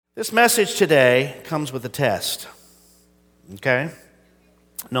This message today comes with a test, okay?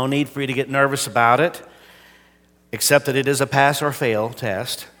 No need for you to get nervous about it, except that it is a pass or fail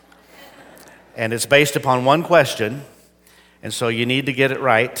test, and it's based upon one question, and so you need to get it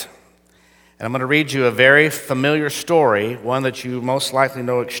right. And I'm going to read you a very familiar story, one that you most likely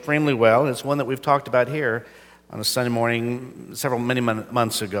know extremely well. It's one that we've talked about here on a Sunday morning many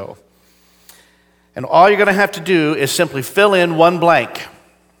months ago. And all you're going to have to do is simply fill in one blank.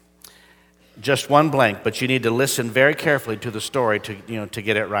 Just one blank, but you need to listen very carefully to the story to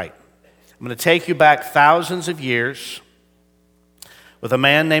get it right. I'm going to take you back thousands of years with a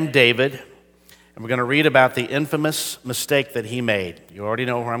man named David, and we're going to read about the infamous mistake that he made. You already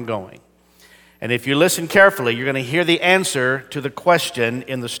know where I'm going. And if you listen carefully, you're going to hear the answer to the question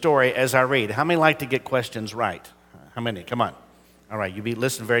in the story as I read. How many like to get questions right? How many? Come on. All right,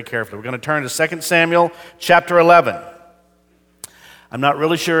 listen very carefully. We're going to turn to 2 Samuel chapter 11. I'm not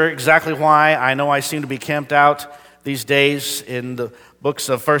really sure exactly why. I know I seem to be camped out these days in the books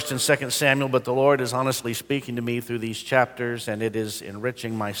of 1 and 2 Samuel, but the Lord is honestly speaking to me through these chapters, and it is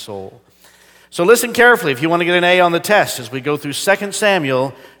enriching my soul. So listen carefully if you want to get an A on the test as we go through 2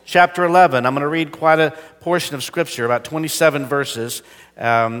 Samuel chapter 11. I'm going to read quite a portion of Scripture, about 27 verses,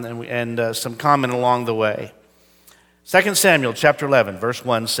 and some comment along the way. 2 Samuel chapter 11, verse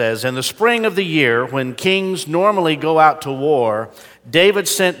 1 says, "In the spring of the year, when kings normally go out to war, David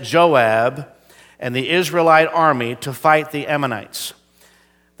sent Joab and the Israelite army to fight the Ammonites.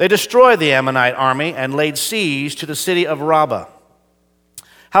 They destroyed the Ammonite army and laid siege to the city of Rabbah.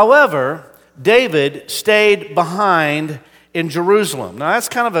 However, David stayed behind in Jerusalem." Now that's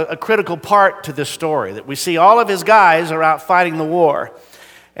kind of a critical part to this story, that we see all of his guys are out fighting the war.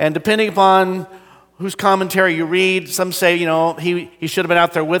 And depending upon whose commentary you read, some say, he should have been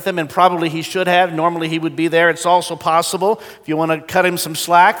out there with them, and probably he should have. Normally he would be there. It's also possible, if you want to cut him some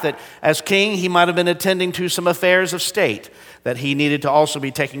slack, that as king he might have been attending to some affairs of state that he needed to also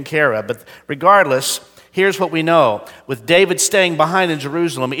be taken care of. But regardless, here's what we know. With David staying behind in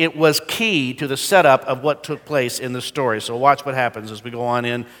Jerusalem, it was key to the setup of what took place in the story. So watch what happens as we go on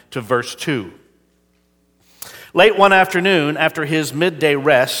in to verse 2. Late one afternoon, after his midday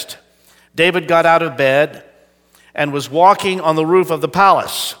rest, David got out of bed and was walking on the roof of the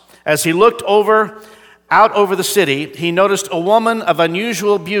palace. As he looked out over the city, he noticed a woman of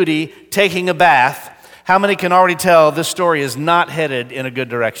unusual beauty taking a bath. How many can already tell this story is not headed in a good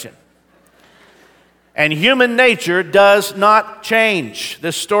direction? And human nature does not change.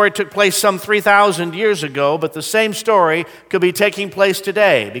 This story took place some 3,000 years ago, but the same story could be taking place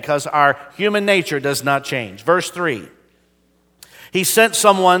today because our human nature does not change. Verse 3. He sent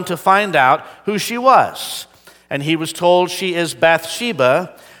someone to find out who she was, and he was told she is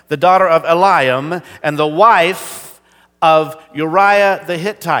Bathsheba, the daughter of Eliam, and the wife of Uriah the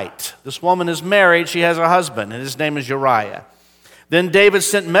Hittite. This woman is married, she has a husband, and his name is Uriah. Then David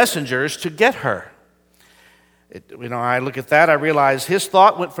sent messengers to get her. I look at that, I realize his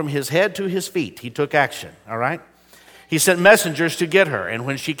thought went from his head to his feet. He took action, all right? He sent messengers to get her, and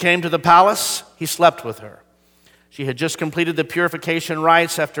when she came to the palace, he slept with her. She had just completed the purification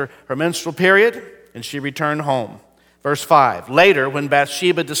rites after her menstrual period, and she returned home. Verse 5, later, when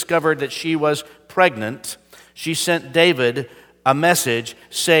Bathsheba discovered that she was pregnant, she sent David a message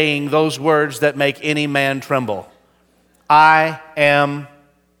saying those words that make any man tremble. "I am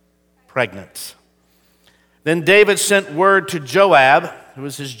pregnant." Then David sent word to Joab, who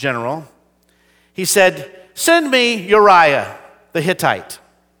was his general. He said, "Send me Uriah the Hittite."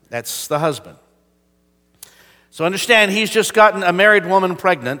 That's the husband. So understand, he's just gotten a married woman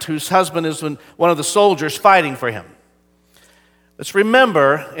pregnant whose husband is one of the soldiers fighting for him. Let's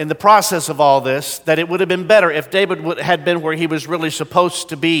remember, in the process of all this, that it would have been better if David had been where he was really supposed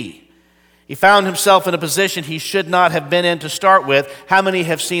to be. He found himself in a position he should not have been in to start with. How many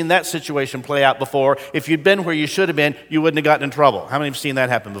have seen that situation play out before? If you'd been where you should have been, you wouldn't have gotten in trouble. How many have seen that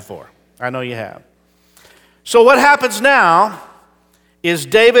happen before? I know you have. So what happens now is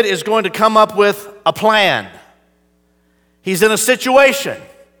David is going to come up with a plan. He's in a situation.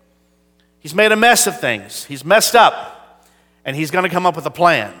 He's made a mess of things. He's messed up. And he's going to come up with a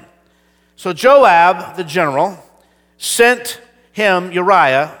plan. So Joab, the general, sent him,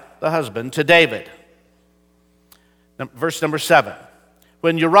 Uriah, the husband, to David. Verse number 7.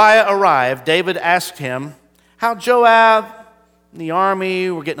 When Uriah arrived, David asked him how Joab and the army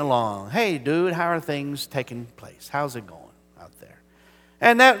were getting along. "Hey, dude, how are things taking place? How's it going out there?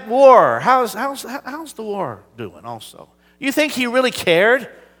 And that war, how's the war doing also?" You think he really cared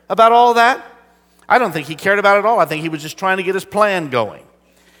about all that? I don't think he cared about it at all. I think he was just trying to get his plan going.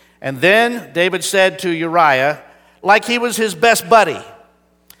 And then David said to Uriah, like he was his best buddy,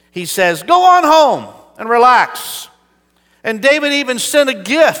 he says, go on home and relax. And David even sent a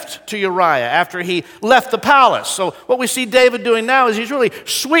gift to Uriah after he left the palace. So what we see David doing now is he's really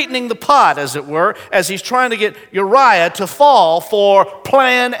sweetening the pot, as it were, as he's trying to get Uriah to fall for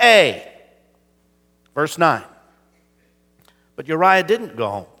plan A. Verse 9. But Uriah didn't go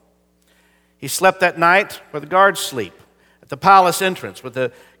home. He slept that night where the guards sleep, at the palace entrance with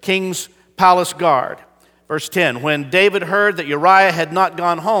the king's palace guard. Verse 10, when David heard that Uriah had not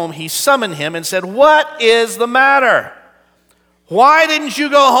gone home, he summoned him and said, what is the matter? Why didn't you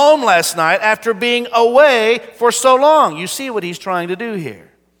go home last night after being away for so long? You see what he's trying to do here.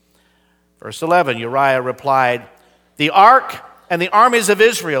 Verse 11, Uriah replied, the ark and the armies of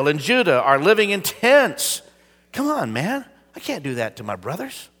Israel and Judah are living in tents. Come on, man. I can't do that to my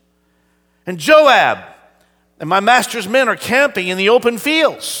brothers. And Joab and my master's men are camping in the open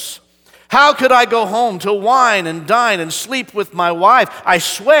fields. How could I go home to wine and dine and sleep with my wife? I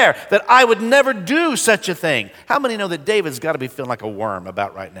swear that I would never do such a thing. How many know that David's got to be feeling like a worm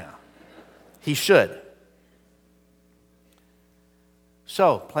about right now? He should.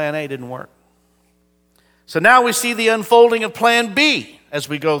 So, plan A didn't work. So now we see the unfolding of plan B as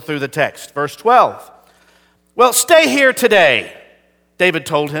we go through the text. Verse 12. Well, stay here today, David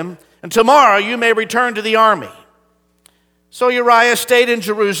told him, and tomorrow you may return to the army. So Uriah stayed in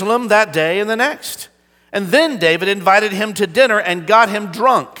Jerusalem that day and the next. And then David invited him to dinner and got him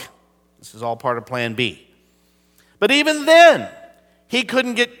drunk. This is all part of plan B. But even then, he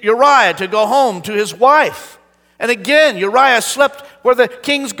couldn't get Uriah to go home to his wife. And again, Uriah slept where the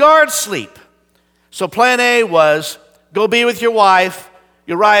king's guards sleep. So plan A was, go be with your wife.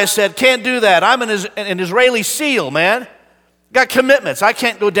 Uriah said, can't do that. I'm an Israeli SEAL, man. Got commitments. I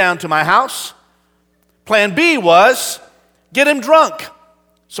can't go down to my house. Plan B was, get him drunk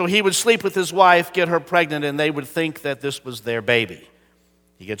so he would sleep with his wife, get her pregnant, and they would think that this was their baby.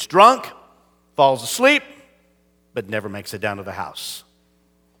 He gets drunk, falls asleep, but never makes it down to the house.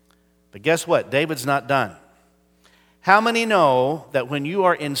 But guess what? David's not done. How many know that when you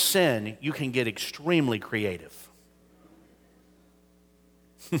are in sin, you can get extremely creative?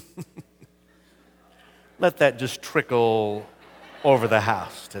 Let that just trickle over the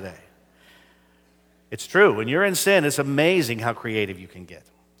house today. It's true. When you're in sin, it's amazing how creative you can get.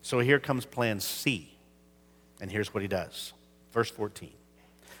 So here comes plan C. And here's what he does. Verse 14.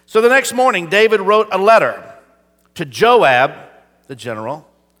 So the next morning, David wrote a letter to Joab, the general,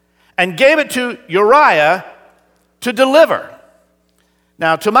 and gave it to Uriah to deliver.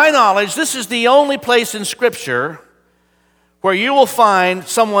 Now, to my knowledge, this is the only place in Scripture where you will find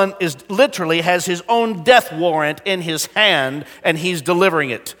someone literally has his own death warrant in his hand and he's delivering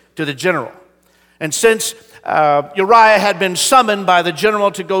it to the general. And since Uriah had been summoned by the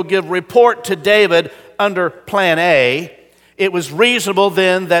general to go give report to David under plan A, it was reasonable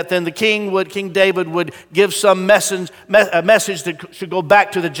then that King David would give some message that should go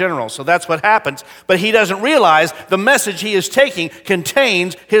back to the general. So that's what happens. But he doesn't realize the message he is taking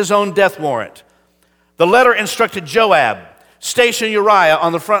contains his own death warrant. The letter instructed Joab, station Uriah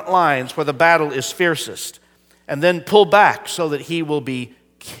on the front lines where the battle is fiercest, and then pull back so that he will be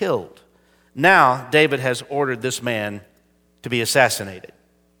killed. Now, David has ordered this man to be assassinated.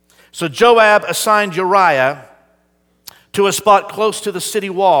 So Joab assigned Uriah to a spot close to the city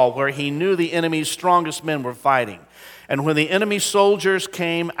wall where he knew the enemy's strongest men were fighting. And when the enemy soldiers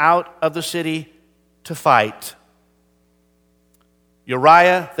came out of the city to fight,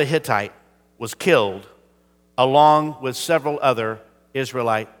 Uriah the Hittite was killed along with several other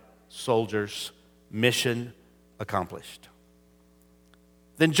Israelite soldiers. Mission accomplished.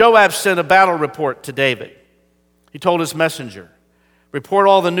 Then Joab sent a battle report to David. He told his messenger, report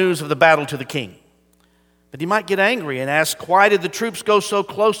all the news of the battle to the king. But he might get angry and ask, why did the troops go so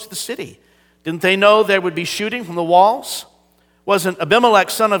close to the city? Didn't they know there would be shooting from the walls? Wasn't Abimelech,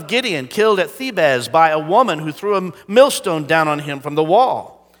 son of Gideon, killed at Thebez by a woman who threw a millstone down on him from the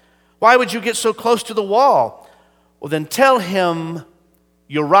wall? Why would you get so close to the wall? Well, then tell him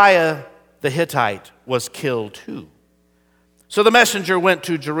Uriah the Hittite was killed too. So the messenger went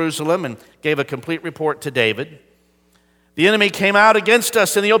to Jerusalem and gave a complete report to David. The enemy came out against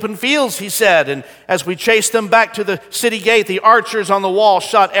us in the open fields, he said, and as we chased them back to the city gate, the archers on the wall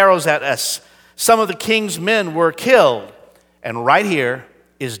shot arrows at us. Some of the king's men were killed. And right here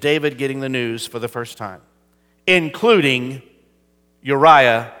is David getting the news for the first time, including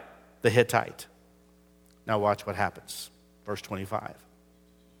Uriah the Hittite. Now watch what happens. Verse 25.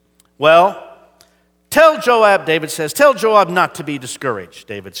 Well, tell Joab, David says, tell Joab not to be discouraged,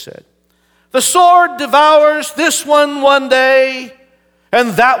 David said. The sword devours this one day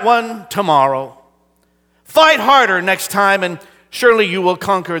and that one tomorrow. Fight harder next time and surely you will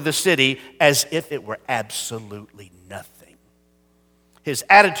conquer the city, as if it were absolutely nothing. His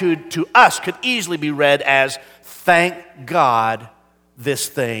attitude to us could easily be read as, thank God this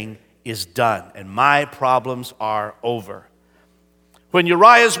thing is done and my problems are over. When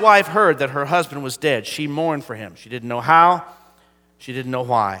Uriah's wife heard that her husband was dead, she mourned for him. She didn't know how, she didn't know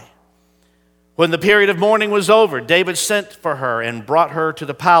why. When the period of mourning was over, David sent for her and brought her to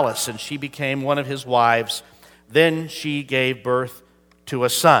the palace, and she became one of his wives. Then she gave birth to a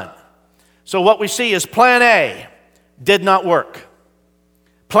son. So what we see is plan A did not work.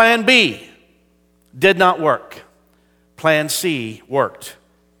 Plan B did not work. Plan C worked.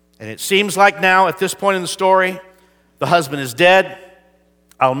 And it seems like now, at this point in the story, the husband is dead.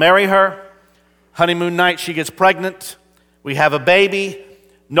 I'll marry her. Honeymoon night, she gets pregnant. We have a baby.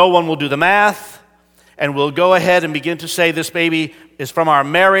 No one will do the math. And we'll go ahead and begin to say this baby is from our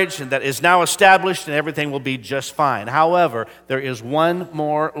marriage and that is now established and everything will be just fine. However, there is one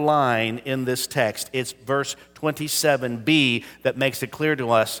more line in this text. It's verse 27b that makes it clear to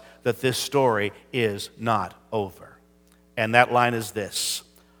us that this story is not over. And that line is this: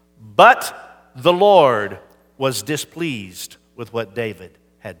 but the Lord was displeased with what David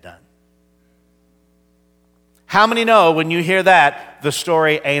had done. How many know when you hear that, the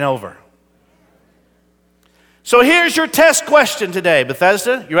story ain't over? So here's your test question today,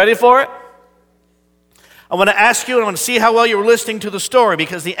 Bethesda. You ready for it? I want to ask you, and I want to see how well you were listening to the story,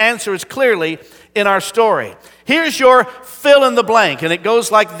 because the answer is clearly in our story. Here's your fill in the blank, and it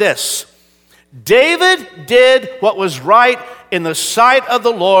goes like this. David did what was right in the sight of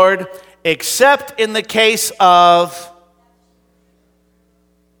the Lord, except in the case of...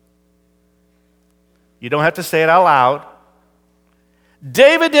 You don't have to say it out loud.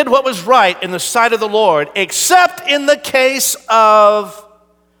 David did what was right in the sight of the Lord, except in the case of...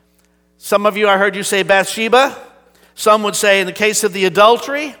 Some of you, I heard you say Bathsheba. Some would say in the case of the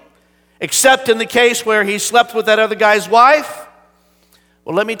adultery, except in the case where he slept with that other guy's wife.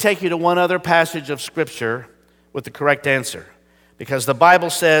 Well, let me take you to one other passage of Scripture with the correct answer. Because the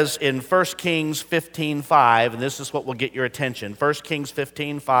Bible says in 1 Kings 15:5, and this is what will get your attention. 1 Kings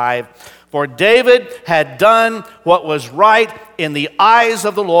 15:5, for David had done what was right in the eyes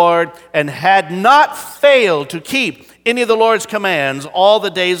of the Lord and had not failed to keep any of the Lord's commands all the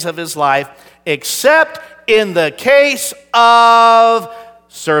days of his life, except in the case of,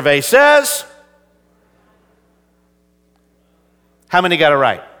 survey says, how many got it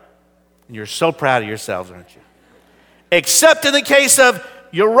right? And you're so proud of yourselves, aren't you? Except in the case of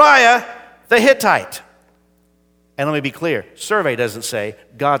Uriah the Hittite. And let me be clear, survey doesn't say,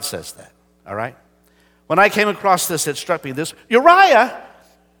 God says that, all right? When I came across this, it struck me this, Uriah,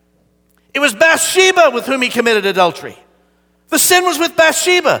 it was Bathsheba with whom he committed adultery. The sin was with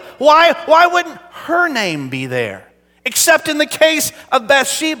Bathsheba. Why wouldn't her name be there? Except in the case of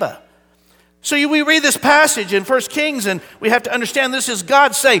Bathsheba. So we read this passage in 1 Kings, and we have to understand this is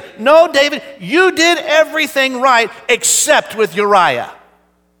God saying, no, David, you did everything right except with Uriah.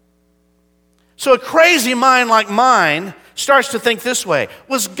 So a crazy mind like mine starts to think this way.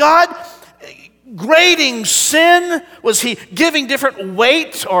 Was God grading sin? Was he giving different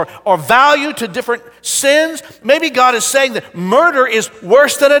weight or value to different sins? Maybe God is saying that murder is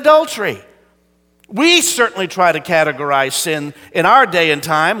worse than adultery. We certainly try to categorize sin in our day and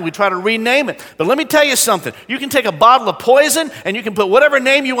time. We try to rename it. But let me tell you something. You can take a bottle of poison and you can put whatever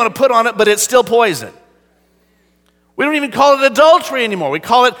name you want to put on it, but it's still poison. We don't even call it adultery anymore. We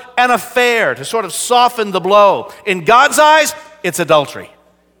call it an affair to sort of soften the blow. In God's eyes, it's adultery.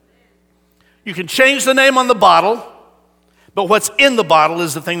 You can change the name on the bottle, but what's in the bottle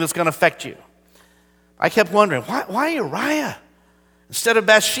is the thing that's going to affect you. I kept wondering, why Uriah instead of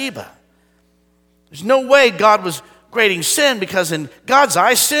Bathsheba? There's no way God was grading sin, because in God's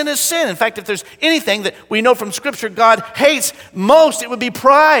eyes, sin is sin. In fact, if there's anything that we know from Scripture God hates most, it would be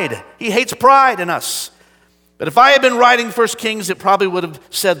pride. He hates pride in us. But if I had been writing 1 Kings, it probably would have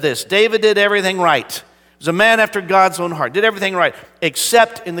said this. David did everything right. He was a man after God's own heart. Did everything right,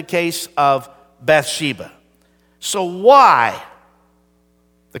 except in the case of Bathsheba. So why?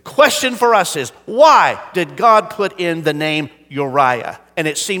 The question for us is, why did God put in the name Uriah? And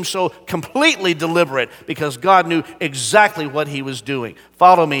it seems so completely deliberate, because God knew exactly what he was doing.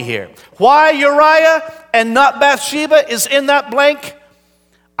 Follow me here. Why Uriah and not Bathsheba is in that blank?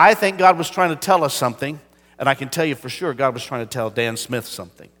 I think God was trying to tell us something, and I can tell you for sure God was trying to tell Dan Smith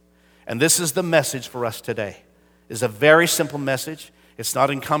something. And this is the message for us today. It's a very simple message. It's not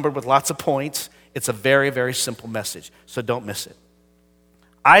encumbered with lots of points. It's a very, very simple message, so don't miss it.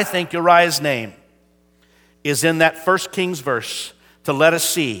 I think Uriah's name is in that 1 Kings verse to let us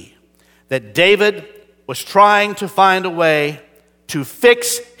see that David was trying to find a way to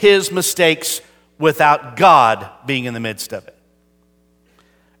fix his mistakes without God being in the midst of it.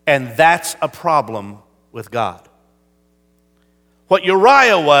 And that's a problem with God. What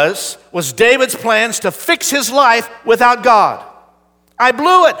Uriah was David's plans to fix his life without God. I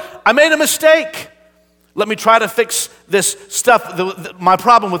blew it. I made a mistake. Let me try to fix this stuff, my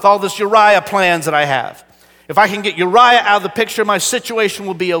problem with all this Uriah plans that I have. If I can get Uriah out of the picture, my situation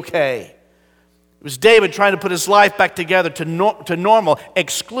will be okay. It was David trying to put his life back together to normal,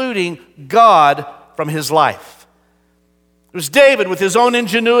 excluding God from his life. It was David with his own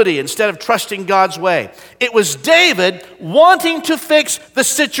ingenuity instead of trusting God's way. It was David wanting to fix the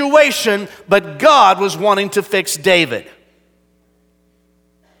situation, but God was wanting to fix David.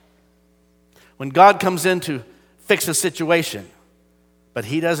 When God comes in to fix a situation, but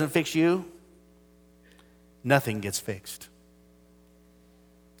he doesn't fix you, nothing gets fixed.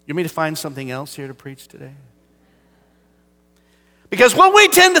 You want me to find something else here to preach today? Because what we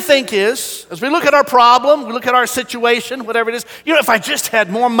tend to think is, as we look at our problem, we look at our situation, whatever it is, if I just had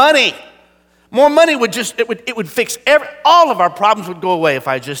more money would it would fix all of our problems would go away if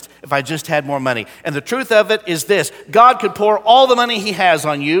I just had more money. And the truth of it is this: God could pour all the money he has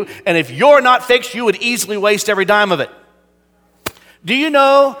on you, and if you're not fixed, you would easily waste every dime of it. Do you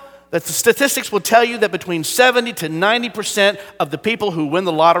know that the statistics will tell you that between 70 to 90% of the people who win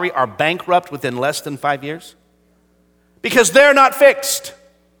the lottery are bankrupt within less than 5 years? Because they're not fixed.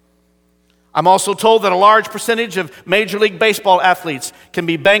 I'm also told that a large percentage of Major League Baseball athletes can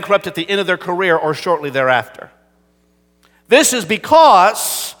be bankrupt at the end of their career or shortly thereafter. This is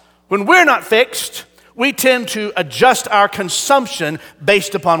because when we're not fixed, we tend to adjust our consumption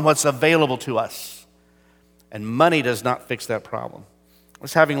based upon what's available to us. And money does not fix that problem. I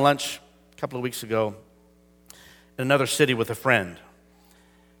was having lunch a couple of weeks ago in another city with a friend.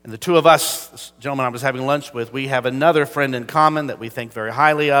 And the two of us, this gentleman I was having lunch with, we have another friend in common that we think very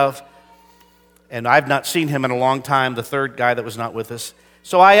highly of. And I've not seen him in a long time, the third guy that was not with us.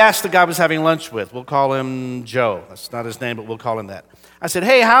 So I asked the guy I was having lunch with, we'll call him Joe. That's not his name, but we'll call him that. I said,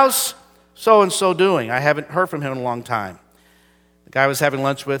 hey, how's so-and-so doing? I haven't heard from him in a long time. The guy I was having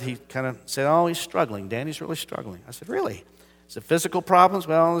lunch with, he kind of said, oh, he's struggling. Danny's really struggling. I said, really? Is it physical problems?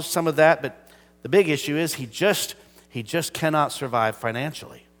 Well, there's some of that, but the big issue is he just cannot survive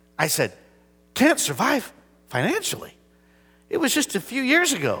financially. I said, can't survive financially? It was just a few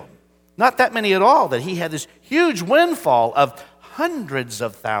years ago, not that many at all, that he had this huge windfall of hundreds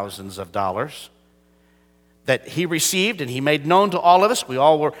of thousands of dollars that he received and he made known to all of us. We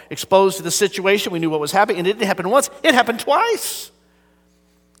all were exposed to the situation. We knew what was happening, and it didn't happen once. It happened twice.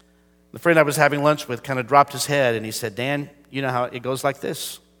 The friend I was having lunch with kind of dropped his head and he said, Dan, you know how it goes like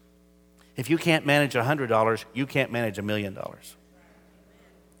this. If you can't manage $100, you can't manage $1 million.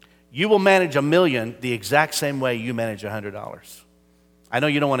 You will manage $1 million the exact same way you manage $100. I know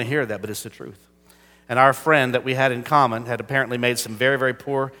you don't want to hear that, but it's the truth. And our friend that we had in common had apparently made some very, very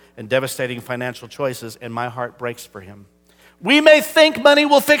poor and devastating financial choices, and my heart breaks for him. We may think money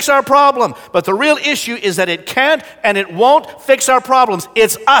will fix our problem, but the real issue is that it can't and it won't fix our problems.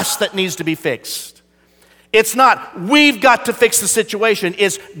 It's us that needs to be fixed. It's not we've got to fix the situation,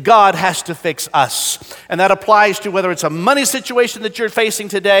 it's God has to fix us. And that applies to whether it's a money situation that you're facing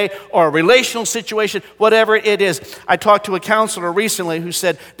today or a relational situation, whatever it is. I talked to a counselor recently who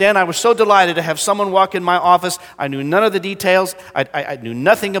said, Dan, I was so delighted to have someone walk in my office. I knew none of the details. I knew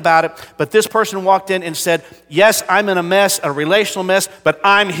nothing about it. But this person walked in and said, yes, I'm in a mess, a relational mess, but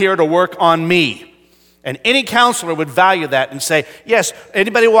I'm here to work on me. And any counselor would value that and say, yes,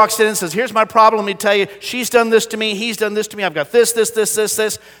 anybody walks in and says, here's my problem, let me tell you, she's done this to me, he's done this to me, I've got this.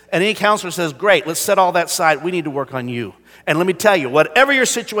 And any counselor says, great, let's set all that aside, we need to work on you. And let me tell you, whatever your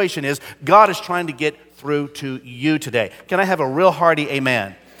situation is, God is trying to get through to you today. Can I have a real hearty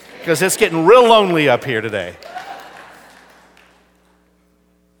amen? Because it's getting real lonely up here today.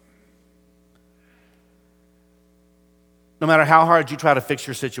 No matter how hard you try to fix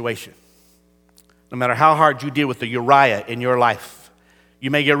your situation, no matter how hard you deal with the Uriah in your life,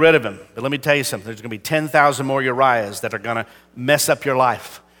 you may get rid of him. But let me tell you something. There's going to be 10,000 more Uriahs that are going to mess up your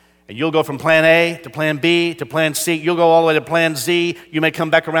life. And you'll go from plan A to plan B to plan C. You'll go all the way to plan Z. You may come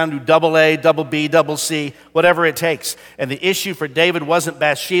back around to double A, double B, double C, whatever it takes. And the issue for David wasn't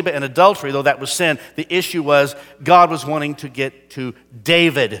Bathsheba and adultery, though that was sin. The issue was God was wanting to get to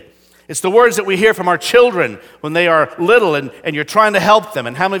David. It's the words that we hear from our children when they are little and you're trying to help them.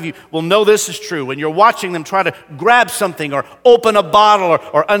 And how many of you will know this is true? When you're watching them try to grab something or open a bottle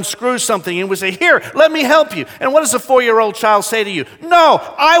or unscrew something, and we say, here, let me help you. And what does a 4-year-old child say to you? No,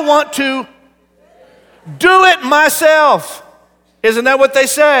 I want to do it myself. Isn't that what they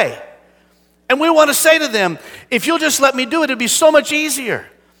say? And we want to say to them, if you'll just let me do it, it'd be so much easier.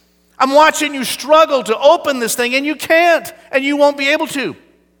 I'm watching you struggle to open this thing, and you can't, and you won't be able to.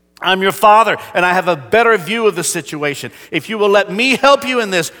 I'm your Father, and I have a better view of the situation. If you will let me help you in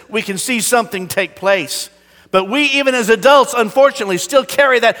this, we can see something take place. But we, even as adults, unfortunately, still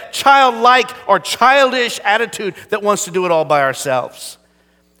carry that childlike or childish attitude that wants to do it all by ourselves.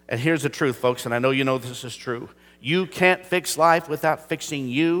 And here's the truth, folks, and I know you know this is true. You can't fix life without fixing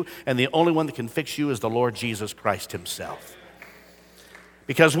you, and the only one that can fix you is the Lord Jesus Christ himself.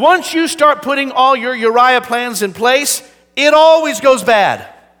 Because once you start putting all your Uriah plans in place, it always goes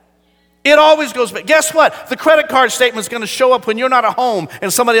bad. It always goes bad. Guess what? The credit card statement is going to show up when you're not at home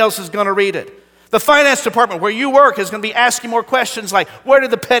and somebody else is going to read it. The finance department where you work is going to be asking more questions like, where did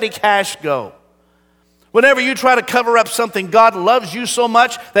the petty cash go? Whenever you try to cover up something, God loves you so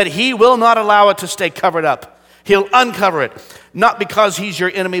much that he will not allow it to stay covered up. He'll uncover it, not because he's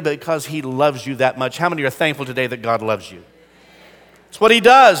your enemy, but because he loves you that much. How many are thankful today that God loves you? It's what he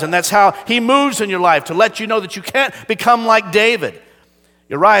does, and that's how he moves in your life, to let you know that you can't become like David.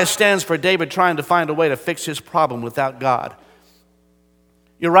 Uriah stands for David trying to find a way to fix his problem without God.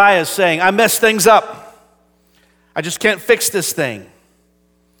 Uriah is saying, I messed things up. I just can't fix this thing.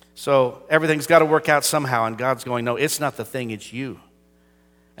 So everything's got to work out somehow, and God's going, no, it's not the thing, it's you.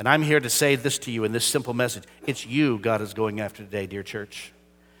 And I'm here to say this to you in this simple message. It's you God is going after today, dear church.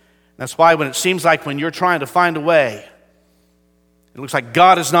 That's why when it seems like when you're trying to find a way, it looks like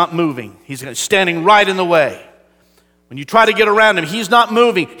God is not moving. He's standing right in the way. When you try to get around him, he's not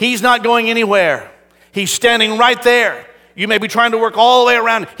moving. He's not going anywhere. He's standing right there. You may be trying to work all the way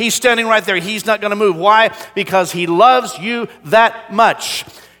around. He's standing right there. He's not going to move. Why? Because he loves you that much.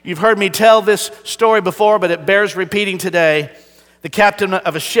 You've heard me tell this story before, but it bears repeating today. The captain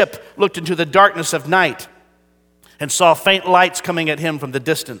of a ship looked into the darkness of night and saw faint lights coming at him from the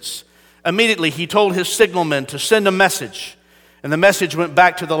distance. Immediately, he told his signalman to send a message. And the message went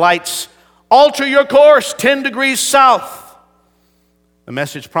back to the lights, alter your course 10 degrees south. The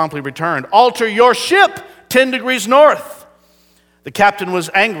message promptly returned, alter your ship 10 degrees north. The captain was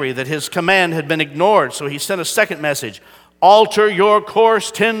angry that his command had been ignored, so he sent a second message, alter your course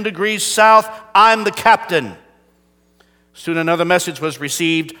 10 degrees south, I'm the captain. Soon another message was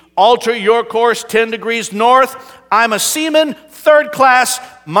received, alter your course 10 degrees north, I'm a seaman, third class,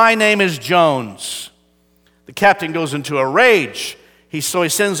 my name is Jones. The captain goes into a rage. So he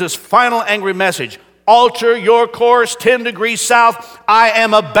sends this final angry message, alter your course 10 degrees south, I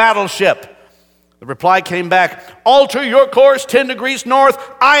am a battleship. The reply came back, alter your course 10 degrees north,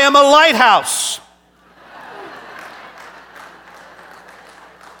 I am a lighthouse.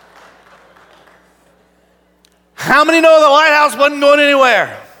 How many know the lighthouse wasn't going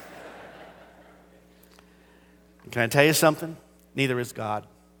anywhere? Can I tell you something? Neither is God.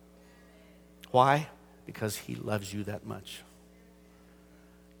 Why? Because he loves you that much.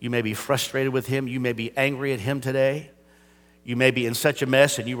 You may be frustrated with him. You may be angry at him today. You may be in such a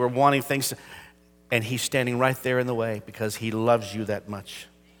mess and you were wanting things, and he's standing right there in the way because he loves you that much.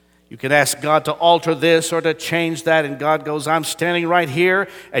 You can ask God to alter this or to change that, and God goes, I'm standing right here,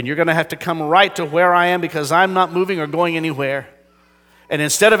 and you're going to have to come right to where I am because I'm not moving or going anywhere. And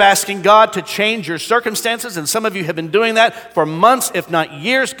instead of asking God to change your circumstances, and some of you have been doing that for months, if not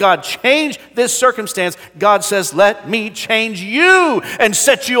years, God, change this circumstance. God says, let me change you and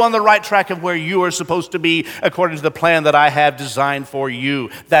set you on the right track of where you are supposed to be according to the plan that I have designed for you.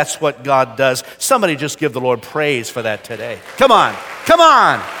 That's what God does. Somebody just give the Lord praise for that today. Come on, come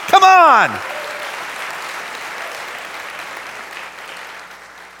on, come on.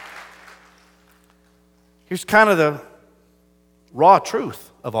 Here's kind of the raw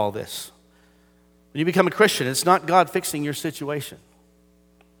truth of all this. When you become a Christian, it's not God fixing your situation.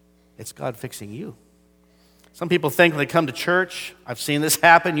 It's God fixing you. Some people think when they come to church, I've seen this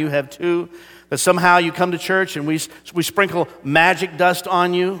happen, you have too, that somehow you come to church and we sprinkle magic dust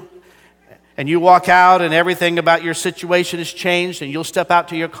on you, and you walk out and everything about your situation has changed, and you'll step out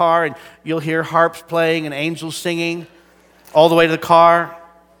to your car and you'll hear harps playing and angels singing all the way to the car.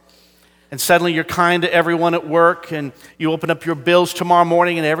 And suddenly you're kind to everyone at work, and you open up your bills tomorrow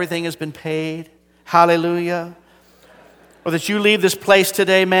morning and everything has been paid. Hallelujah. Or that you leave this place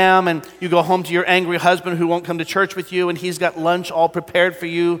today, ma'am, and you go home to your angry husband who won't come to church with you, and he's got lunch all prepared for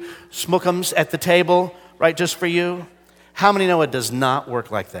you, smookums at the table, right, just for you. How many know it does not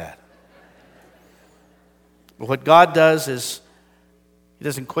work like that? But what God does is he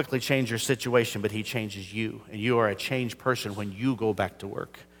doesn't quickly change your situation, but he changes you. And you are a changed person when you go back to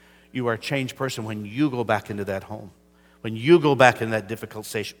work. You are a changed person when you go back into that home, when you go back in that difficult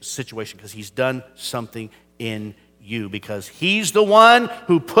situation, because he's done something in you, because he's the one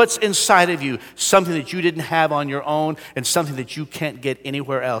who puts inside of you something that you didn't have on your own and something that you can't get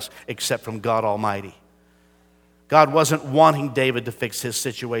anywhere else except from God Almighty. God wasn't wanting David to fix his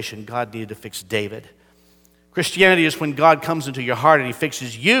situation. God needed to fix David. Christianity is when God comes into your heart and he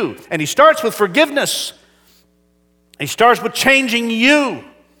fixes you. And he starts with forgiveness. He starts with changing you.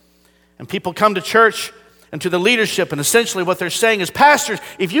 And people come to church and to the leadership, and essentially what they're saying is, pastors,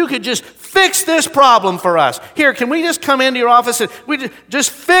 if you could just fix this problem for us. Here, can we just come into your office and we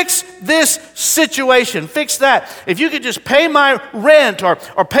just fix this situation, fix that. If you could just pay my rent or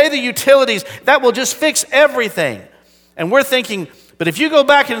pay the utilities, that will just fix everything. And we're thinking, but if you go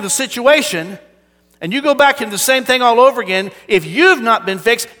back into the situation and you go back into the same thing all over again, if you've not been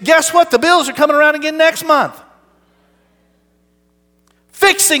fixed, guess what? The bills are coming around again next month.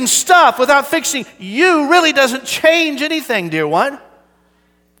 Fixing stuff without fixing you really doesn't change anything, dear one.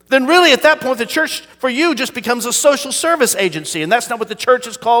 Then really at that point the church for you just becomes a social service agency, and that's not what the church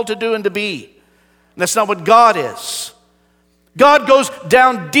is called to do and to be. And that's not what God is. God goes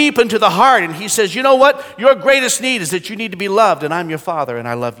down deep into the heart and he says, you know what? Your greatest need is that you need to be loved, and I'm your Father and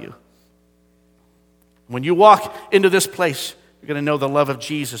I love you. When you walk into this place, you're going to know the love of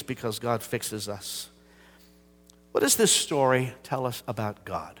Jesus because God fixes us. What does this story tell us about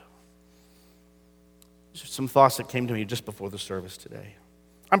God? These are some thoughts that came to me just before the service today.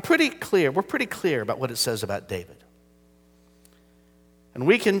 We're pretty clear about what it says about David. And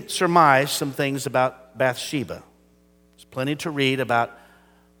we can surmise some things about Bathsheba. There's plenty to read about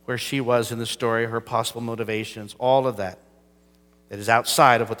where she was in the story, her possible motivations, all of that is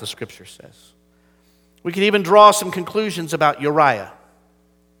outside of what the Scripture says. We can even draw some conclusions about Uriah.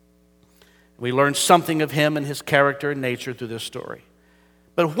 We learn something of him and his character and nature through this story.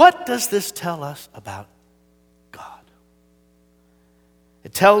 But what does this tell us about God?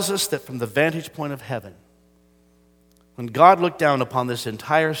 It tells us that from the vantage point of heaven, when God looked down upon this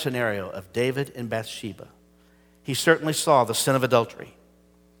entire scenario of David and Bathsheba, he certainly saw the sin of adultery.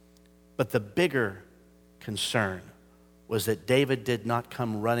 But the bigger concern was that David did not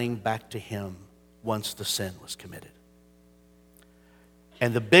come running back to him once the sin was committed.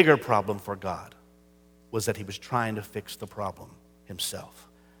 And the bigger problem for God was that he was trying to fix the problem himself.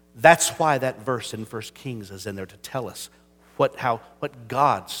 That's why that verse in 1 Kings is in there, to tell us what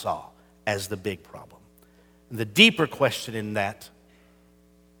God saw as the big problem. And the deeper question in that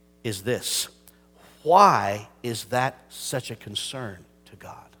is this: why is that such a concern to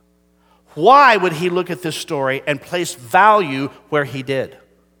God? Why would he look at this story and place value where he did?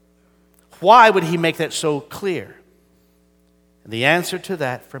 Why would he make that so clear? And the answer to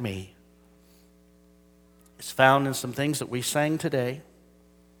that, for me, is found in some things that we sang today,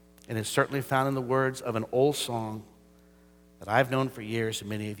 and it's certainly found in the words of an old song that I've known for years, and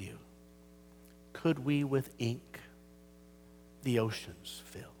many of you. Could we with ink the oceans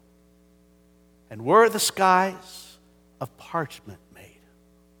fill? And were the skies of parchment made?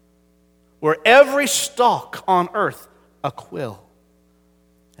 Were every stalk on earth a quill,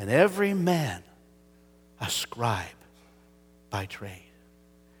 and every man a scribe by trade?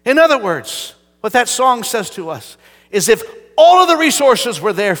 In other words, what that song says to us is, if all of the resources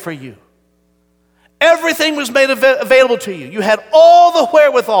were there for you, everything was made available to you, you had all the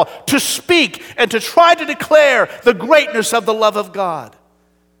wherewithal to speak and to try to declare the greatness of the love of God,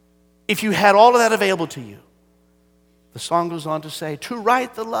 if you had all of that available to you, the song goes on to say, to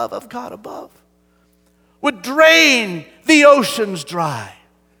write the love of God above would drain the oceans dry,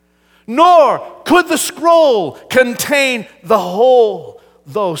 nor could the scroll contain the whole,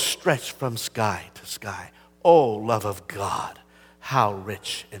 though stretched from sky to sky. Oh, love of God, how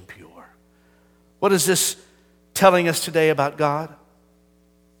rich and pure. What is this telling us today about God?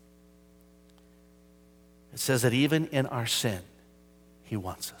 It says that even in our sin, he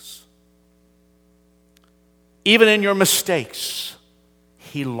wants us. Even in your mistakes,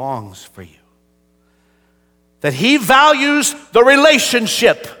 he longs for you. That he values the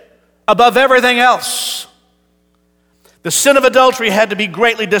relationship above everything else. The sin of adultery had to be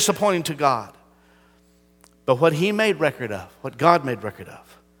greatly disappointing to God. But what he made record of, what God made record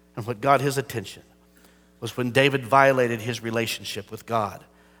of, and what got his attention was when David violated his relationship with God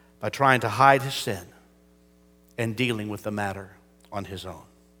by trying to hide his sin and dealing with the matter on his own.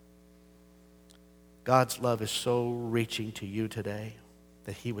 God's love is so reaching to you today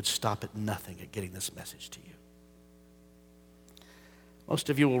that he would stop at nothing at getting this message to you. Most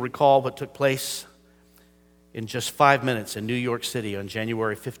of you will recall what took place in just 5 minutes in New York City on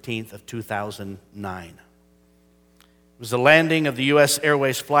January 15th of 2009. It was the landing of the U.S.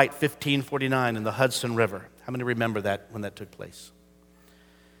 Airways Flight 1549 in the Hudson River. How many remember that when that took place?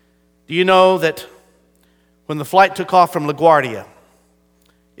 Do you know that When the flight took off from LaGuardia,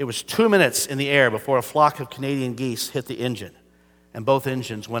 it was 2 minutes in the air before a flock of Canadian geese hit the engine, and both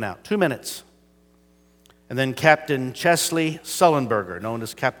engines went out. 2 minutes. And then Captain Chesley Sullenberger, known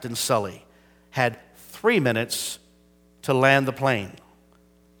as Captain Sully, had 3 minutes to land the plane.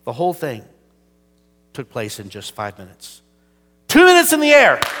 The whole thing took place in just 5 minutes. 2 minutes in the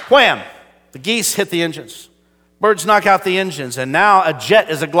air, wham! The geese hit the engines. Birds knock out the engines, and now a jet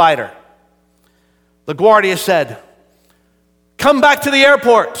is a glider. LaGuardia said, "Come back to the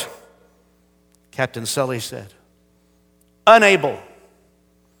airport." Captain Sully said, "Unable."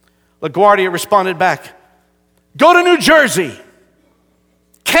 LaGuardia responded back, "Go to New Jersey."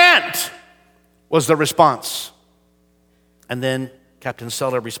 "Can't," was the response. And then Captain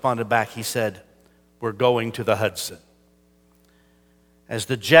Sully responded back. He said, "We're going to the Hudson." As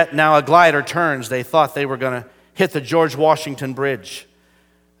the jet, now a glider, turns, they thought they were going to hit the George Washington Bridge.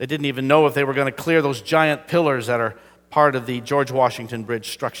 They didn't even know if they were going to clear those giant pillars that are part of the George Washington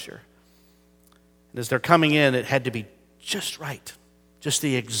Bridge structure. And as they're coming in, it had to be just right, just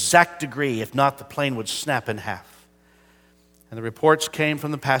the exact degree. If not, the plane would snap in half. And the reports came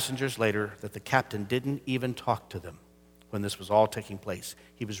from the passengers later that the captain didn't even talk to them when this was all taking place.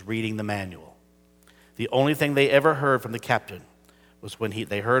 He was reading the manual. The only thing they ever heard from the captain was when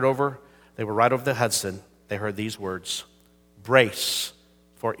they were right over the Hudson, they heard these words, "Brace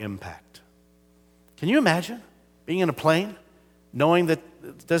for impact." Can you imagine being in a plane, knowing that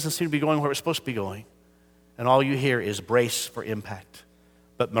it doesn't seem to be going where it's supposed to be going, and all you hear is "brace for impact"?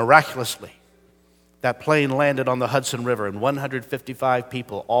 But miraculously, that plane landed on the Hudson River, and 155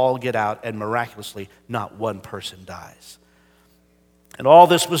 people all get out, and miraculously, not one person dies. And all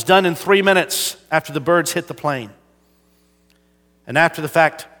this was done in 3 minutes after the birds hit the plane. And after the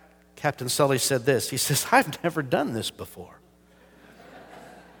fact, Captain Sully said this. He says, "I've never done this before."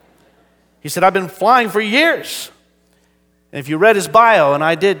 He said, "I've been flying for years." And if you read his bio, and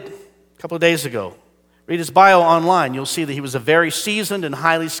I did a couple of days ago, read his bio online, you'll see that he was a very seasoned and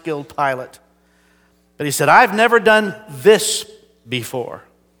highly skilled pilot. But he said, "I've never done this before.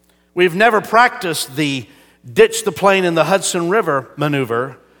 We've never practiced the ditch the plane in the Hudson River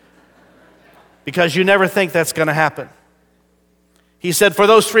maneuver because you never think that's going to happen." He said, "For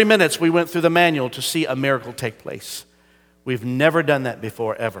those 3 minutes, we went through the manual to see a miracle take place. We've never done that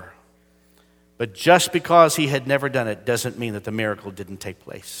before, ever." But just because he had never done it doesn't mean that the miracle didn't take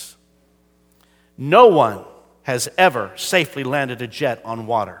place. No one has ever safely landed a jet on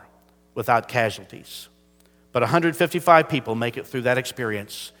water without casualties. But 155 people make it through that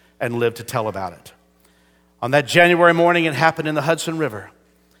experience and live to tell about it. On that January morning, it happened in the Hudson River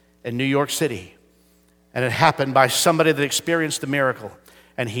in New York City. And it happened by somebody that experienced the miracle.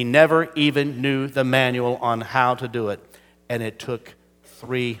 And he never even knew the manual on how to do it. And it took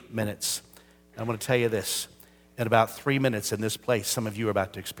 3 minutes. I'm going to tell you this. In about 3 minutes in this place, some of you are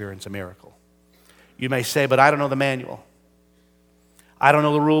about to experience a miracle. You may say, "But I don't know the manual. I don't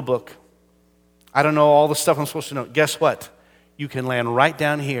know the rule book. I don't know all the stuff I'm supposed to know." Guess what? You can land right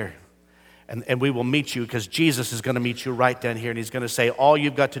down here. And we will meet you, because Jesus is going to meet you right down here. And he's going to say, all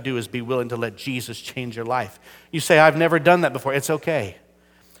you've got to do is be willing to let Jesus change your life. You say, "I've never done that before." It's okay.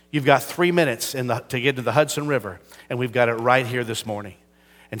 You've got 3 minutes to get to the Hudson River. And we've got it right here this morning.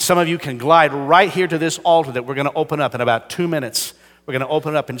 And some of you can glide right here to this altar that we're going to open up in about 2 minutes. We're going to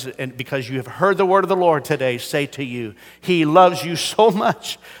open it up, and because you have heard the word of the Lord today say to you, He loves you so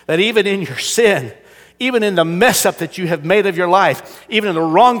much that even in your sin, even in the mess up that you have made of your life, even in the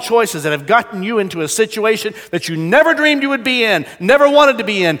wrong choices that have gotten you into a situation that you never dreamed you would be in, never wanted to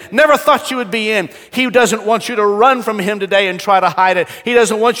be in, never thought you would be in, He doesn't want you to run from Him today and try to hide it. He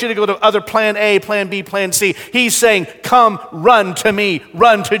doesn't want you to go to other plan A, plan B, plan C. He's saying, "Come, run to me,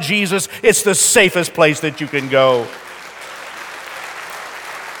 run to Jesus. It's the safest place that you can go."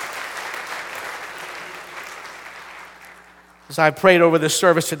 As I prayed over this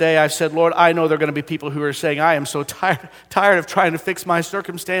service today, I said, "Lord, I know there are going to be people who are saying, I am so tired of trying to fix my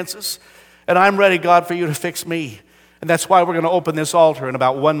circumstances, and I'm ready, God, for you to fix me." And that's why we're going to open this altar in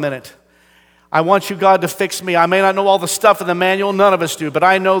about 1 minute. I want you, God, to fix me. I may not know all the stuff in the manual, none of us do, but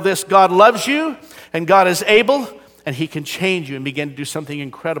I know this: God loves you, and God is able, and He can change you and begin to do something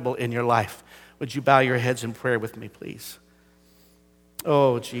incredible in your life. Would you bow your heads in prayer with me, please?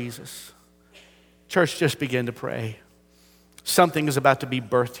 Oh, Jesus. Church, just begin to pray. Something is about to be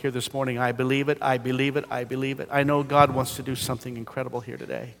birthed here this morning. I believe it. I believe it. I believe it. I know God wants to do something incredible here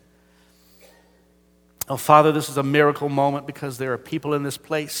today. Oh, Father, this is a miracle moment, because there are people in this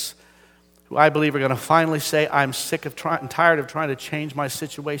place who I believe are going to finally say, "I'm sick of and tired of trying to change my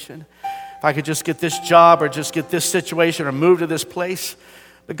situation. If I could just get this job, or just get this situation, or move to this place."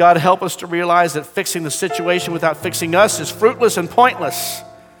 But God, help us to realize that fixing the situation without fixing us is fruitless and pointless.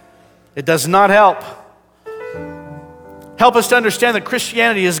 It does not help. Help us to understand that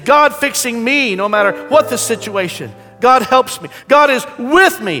Christianity is God fixing me no matter what the situation. God helps me. God is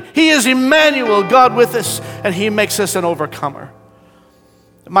with me. He is Emmanuel, God with us, and He makes us an overcomer.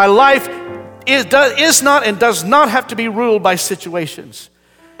 My life is not and does not have to be ruled by situations.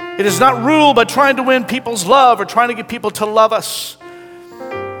 It is not ruled by trying to win people's love or trying to get people to love us.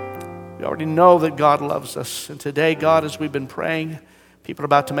 We already know that God loves us. And today, God, as we've been praying, people are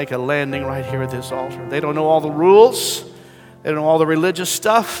about to make a landing right here at this altar. They don't know all the rules. They don't know all the religious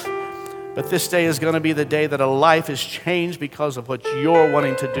stuff. But this day is going to be the day that a life is changed because of what you're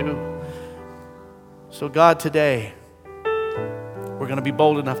wanting to do. So God, today, we're going to be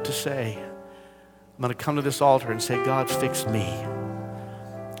bold enough to say, I'm going to come to this altar and say, God, fix me.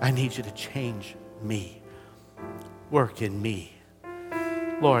 I need you to change me. Work in me.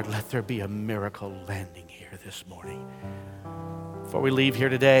 Lord, let there be a miracle landing here this morning. Before we leave here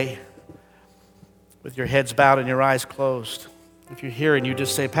today, with your heads bowed and your eyes closed, if you're here and you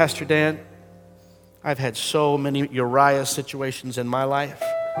just say, Pastor Dan, I've had so many Uriah situations in my life.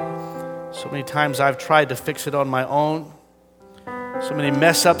 So many times I've tried to fix it on my own. So many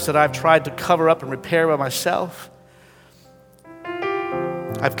mess ups that I've tried to cover up and repair by myself.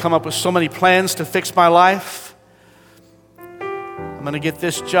 I've come up with so many plans to fix my life. I'm going to get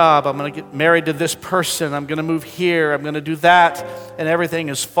this job. I'm going to get married to this person. I'm going to move here. I'm going to do that. And everything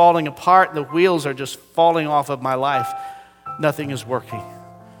is falling apart. The wheels are just falling off of my life. Nothing is working.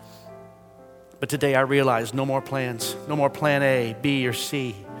 But today I realize no more plans. No more plan A, B, or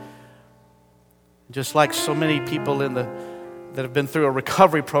C. Just like so many people that have been through a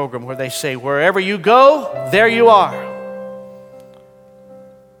recovery program where they say, wherever you go, there you are.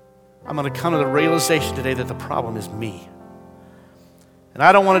 I'm going to come to the realization today that the problem is me. And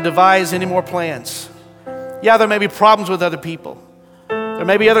I don't want to devise any more plans. Yeah, there may be problems with other people. There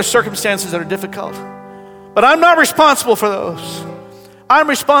may be other circumstances that are difficult. But I'm not responsible for those. I'm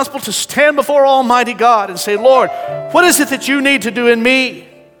responsible to stand before Almighty God and say, Lord, what is it that you need to do in me?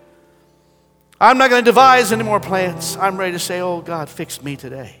 I'm not going to devise any more plans. I'm ready to say, oh God, fix me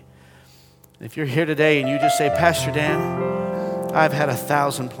today. And if you're here today and you just say, Pastor Dan, I've had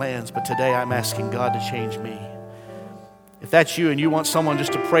 1,000 plans, but today I'm asking God to change me. If that's you and you want someone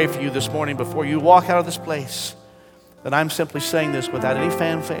just to pray for you this morning before you walk out of this place, then I'm simply saying this without any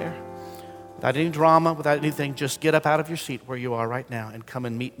fanfare, without any drama, without anything. Just get up out of your seat where you are right now and come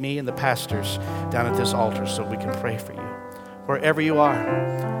and meet me and the pastors down at this altar so we can pray for you. Wherever you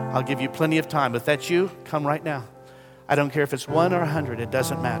are, I'll give you plenty of time. If that's you, come right now. I don't care if it's 1 or 100, it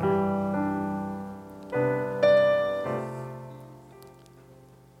doesn't matter.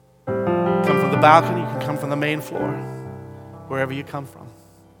 Come from the balcony, you can come from the main floor. Wherever you come from,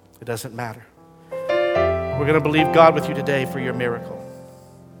 it doesn't matter. We're going to believe God with you today for your miracle.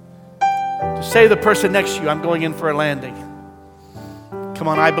 Just say to the person next to you, I'm going in for a landing. Come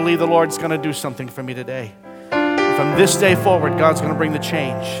on, I believe the Lord's going to do something for me today. From this day forward, God's going to bring the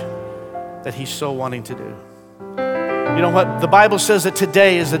change that He's so wanting to do. You know what? The Bible says that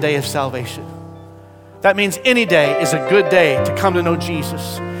today is the day of salvation. That means any day is a good day to come to know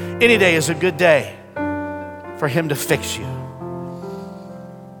Jesus. Any day is a good day for Him to fix you.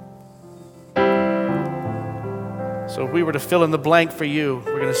 So if we were to fill in the blank for you,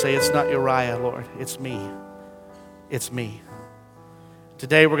 we're going to say, it's not Uriah, Lord. It's me. It's me.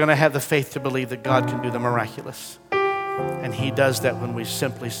 Today we're going to have the faith to believe that God can do the miraculous. And He does that when we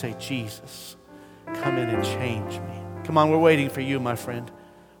simply say, Jesus, come in and change me. Come on, we're waiting for you, my friend.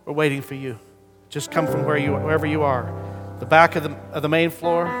 We're waiting for you. Just come from wherever you are. The back of the main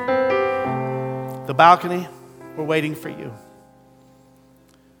floor, the balcony, we're waiting for you.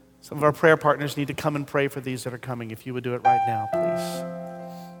 Some of our prayer partners need to come and pray for these that are coming. If you would do it right now, please.